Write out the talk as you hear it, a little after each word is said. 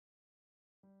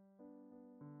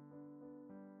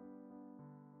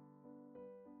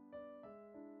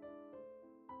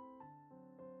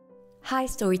Hi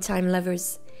Storytime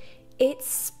lovers, it's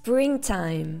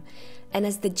springtime, and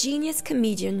as the genius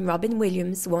comedian Robin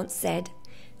Williams once said,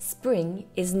 spring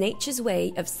is nature's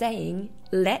way of saying,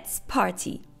 let's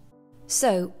party.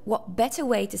 So, what better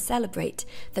way to celebrate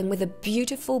than with a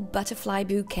beautiful butterfly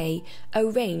bouquet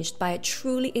arranged by a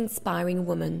truly inspiring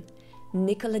woman,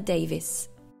 Nicola Davies.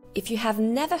 If you have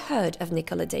never heard of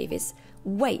Nicola Davies,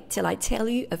 wait till I tell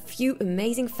you a few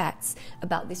amazing facts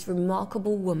about this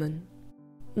remarkable woman.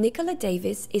 Nicola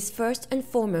Davies is first and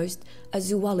foremost a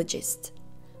zoologist.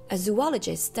 A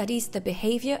zoologist studies the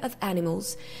behavior of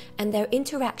animals and their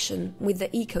interaction with the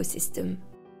ecosystem.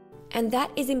 And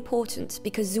that is important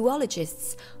because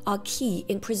zoologists are key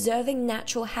in preserving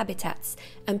natural habitats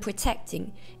and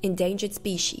protecting endangered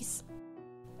species.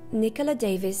 Nicola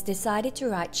Davies decided to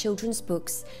write children's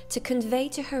books to convey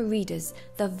to her readers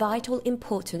the vital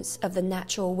importance of the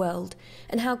natural world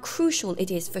and how crucial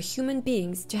it is for human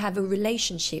beings to have a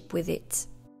relationship with it.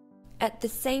 At the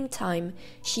same time,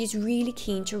 she is really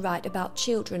keen to write about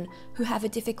children who have a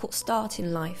difficult start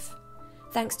in life.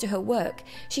 Thanks to her work,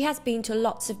 she has been to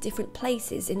lots of different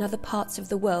places in other parts of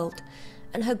the world,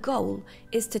 and her goal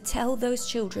is to tell those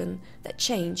children that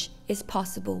change is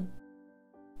possible.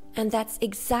 And that's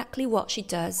exactly what she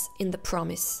does in The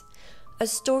Promise, a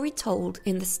story told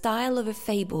in the style of a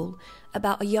fable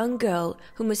about a young girl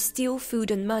who must steal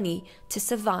food and money to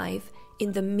survive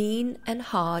in the mean and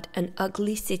hard and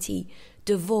ugly city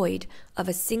devoid of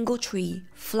a single tree,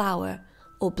 flower,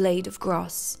 or blade of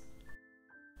grass.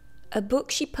 A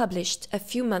book she published a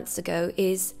few months ago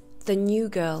is The New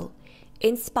Girl,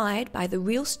 inspired by the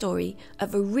real story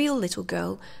of a real little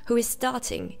girl who is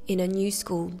starting in a new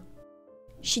school.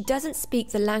 She doesn't speak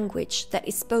the language that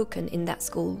is spoken in that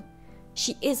school.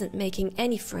 She isn't making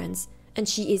any friends, and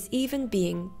she is even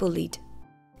being bullied.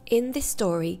 In this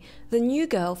story, the new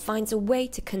girl finds a way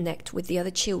to connect with the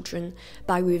other children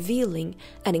by revealing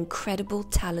an incredible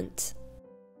talent.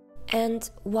 And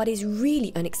what is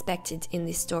really unexpected in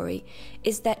this story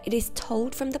is that it is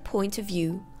told from the point of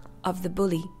view of the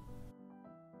bully.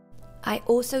 I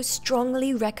also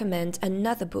strongly recommend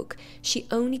another book she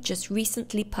only just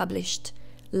recently published,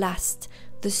 Last,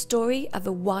 the story of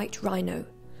a white rhino,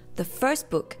 the first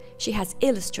book she has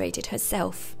illustrated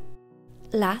herself.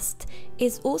 Last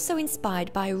is also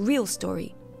inspired by a real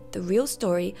story, the real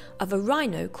story of a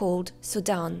rhino called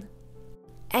Sudan.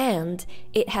 And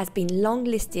it has been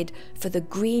longlisted for the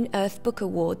Green Earth Book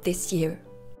Award this year.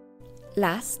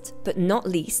 Last but not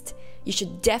least, you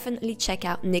should definitely check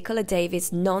out Nicola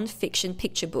Davies' non-fiction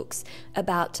picture books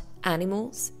about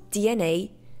animals,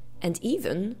 DNA, and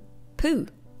even poo.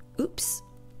 Oops.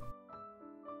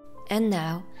 And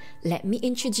now, let me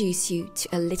introduce you to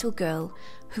a little girl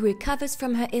who recovers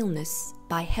from her illness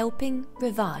by helping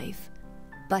revive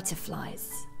butterflies.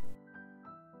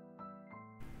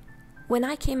 When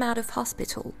I came out of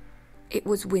hospital, it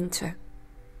was winter.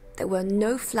 There were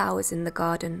no flowers in the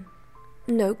garden,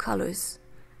 no colours.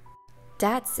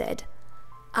 Dad said,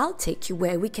 "I'll take you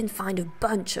where we can find a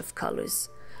bunch of colours,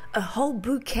 a whole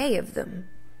bouquet of them."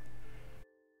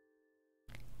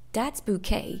 Dad's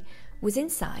bouquet was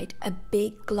inside a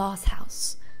big glass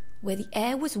house where the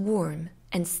air was warm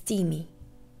and steamy.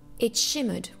 It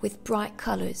shimmered with bright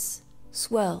colours,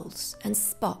 swirls and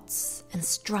spots and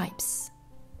stripes.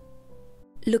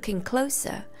 Looking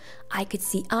closer, I could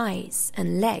see eyes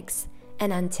and legs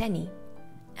and antennae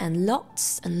and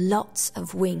lots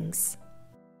of wings.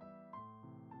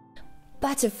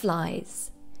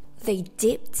 Butterflies! They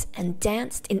dipped and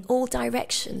danced in all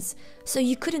directions, so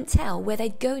you couldn't tell where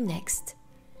they'd go next.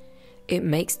 "It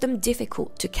makes them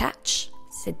difficult to catch,"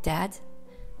 said Dad.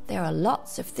 "There are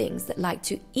lots of things that like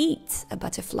to eat a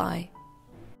butterfly."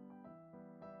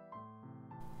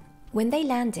 When they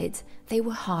landed, they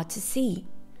were hard to see.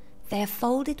 Their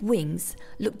folded wings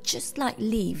looked just like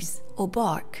leaves or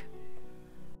bark.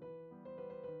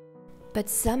 But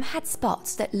some had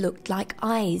spots that looked like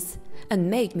eyes and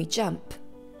made me jump.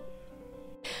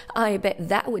 "I bet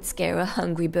that would scare a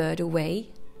hungry bird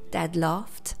away," Dad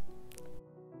laughed.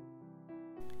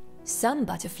 Some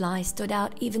butterflies stood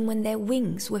out even when their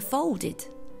wings were folded.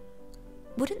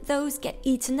 "Wouldn't those get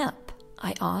eaten up?"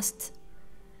 I asked.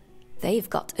 "They've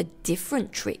got a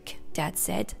different trick," Dad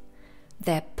said.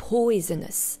 "They're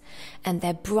poisonous, and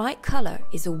their bright colour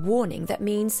is a warning that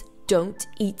means, 'Don't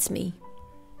eat me.'"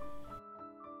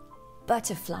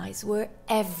 Butterflies were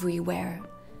everywhere.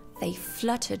 They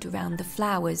fluttered around the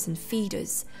flowers and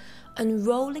feeders,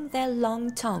 unrolling their long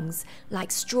tongues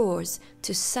like straws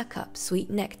to suck up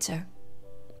sweet nectar.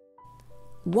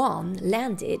 One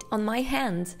landed on my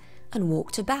hand and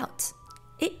walked about.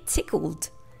 It tickled.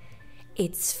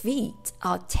 Its feet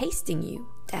are tasting you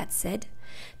Dad said,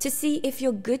 to see if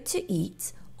you're good to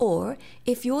eat or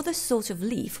if you're the sort of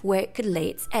leaf where it could lay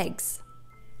its eggs.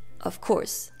 Of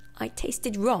course, I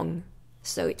tasted wrong,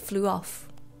 so it flew off.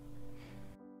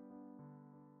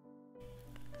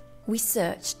 We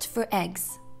searched for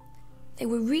eggs. They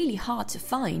were really hard to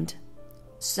find.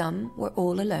 Some were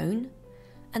all alone,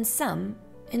 and some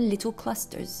in little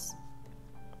clusters.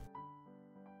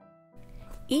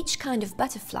 Each kind of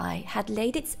butterfly had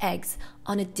laid its eggs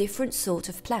on a different sort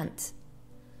of plant.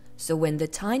 So when the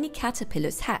tiny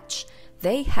caterpillars hatch,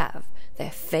 they have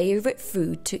their favorite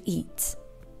food to eat.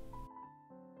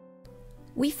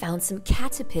 We found some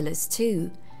caterpillars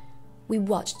too. We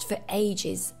watched for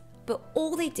ages, but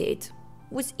all they did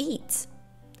was eat.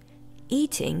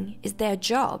 Eating is their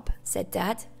job, said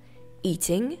Dad.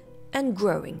 Eating and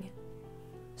growing.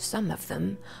 Some of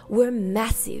them were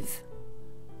massive.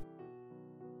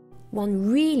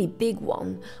 One really big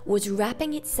one was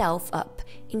wrapping itself up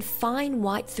in fine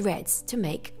white threads to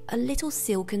make a little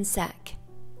silken sack.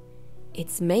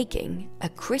 It's making a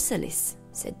chrysalis,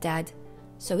 said Dad,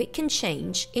 so it can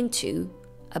change into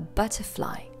a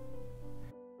butterfly.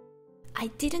 I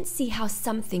didn't see how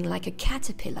something like a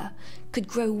caterpillar could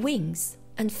grow wings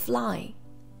and fly.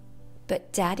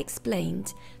 But Dad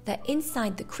explained that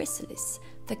inside the chrysalis,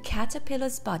 the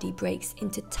caterpillar's body breaks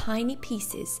into tiny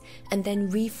pieces and then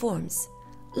reforms,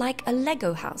 like a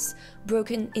Lego house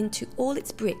broken into all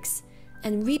its bricks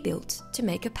and rebuilt to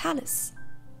make a palace.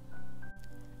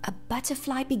 A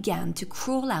butterfly began to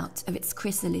crawl out of its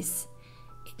chrysalis.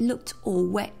 It looked all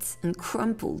wet and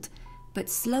crumpled, but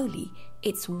slowly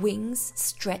its wings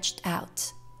stretched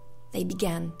out. They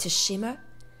began to shimmer,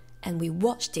 and we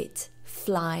watched it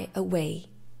fly away.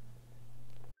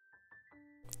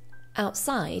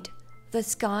 Outside, the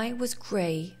sky was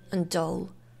grey and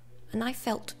dull, and I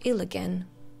felt ill again.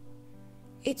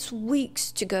 It's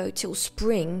weeks to go till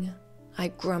spring, I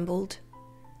grumbled.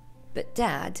 But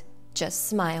Dad just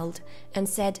smiled and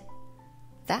said,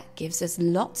 that gives us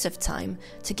lots of time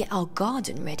to get our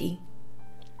garden ready.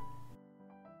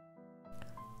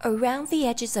 Around the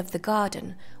edges of the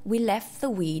garden, we left the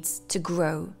weeds to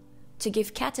grow, to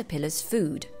give caterpillars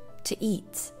food to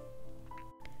eat.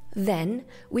 Then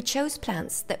we chose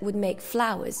plants that would make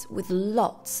flowers with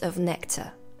lots of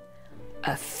nectar.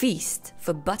 A feast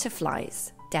for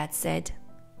butterflies, Dad said.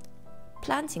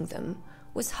 Planting them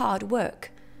was hard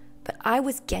work, but I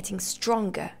was getting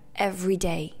stronger every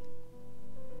day.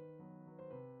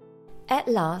 At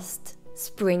last,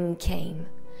 spring came,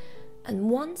 and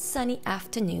one sunny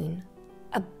afternoon,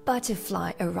 a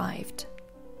butterfly arrived.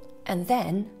 And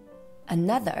then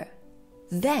another,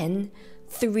 then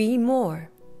 3 more.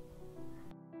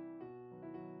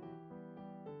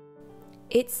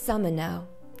 It's summer now,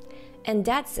 and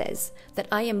Dad says that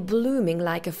I am blooming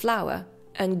like a flower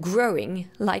and growing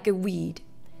like a weed.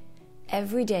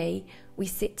 Every day we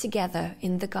sit together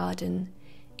in the garden,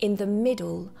 in the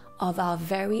middle of our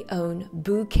very own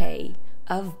bouquet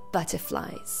of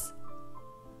butterflies.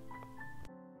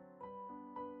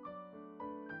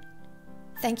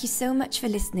 Thank you so much for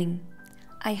listening.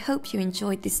 I hope you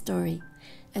enjoyed this story.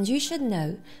 And you should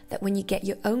know that when you get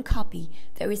your own copy,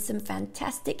 there is some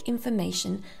fantastic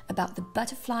information about the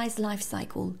butterfly's life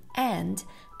cycle and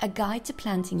a guide to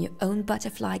planting your own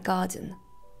butterfly garden.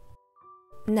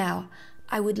 Now,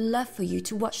 I would love for you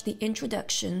to watch the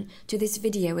introduction to this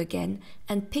video again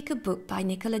and pick a book by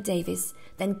Nicola Davies,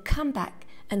 then come back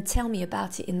and tell me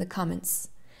about it in the comments.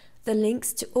 The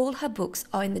links to all her books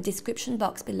are in the description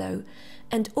box below,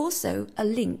 and also a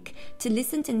link to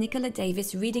listen to Nicola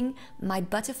Davies reading My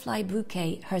Butterfly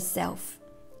Bouquet herself.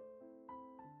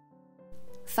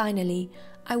 Finally,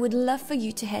 I would love for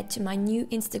you to head to my new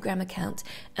Instagram account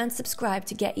and subscribe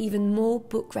to get even more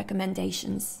book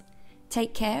recommendations.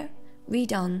 Take care,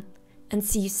 read on, and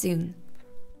see you soon.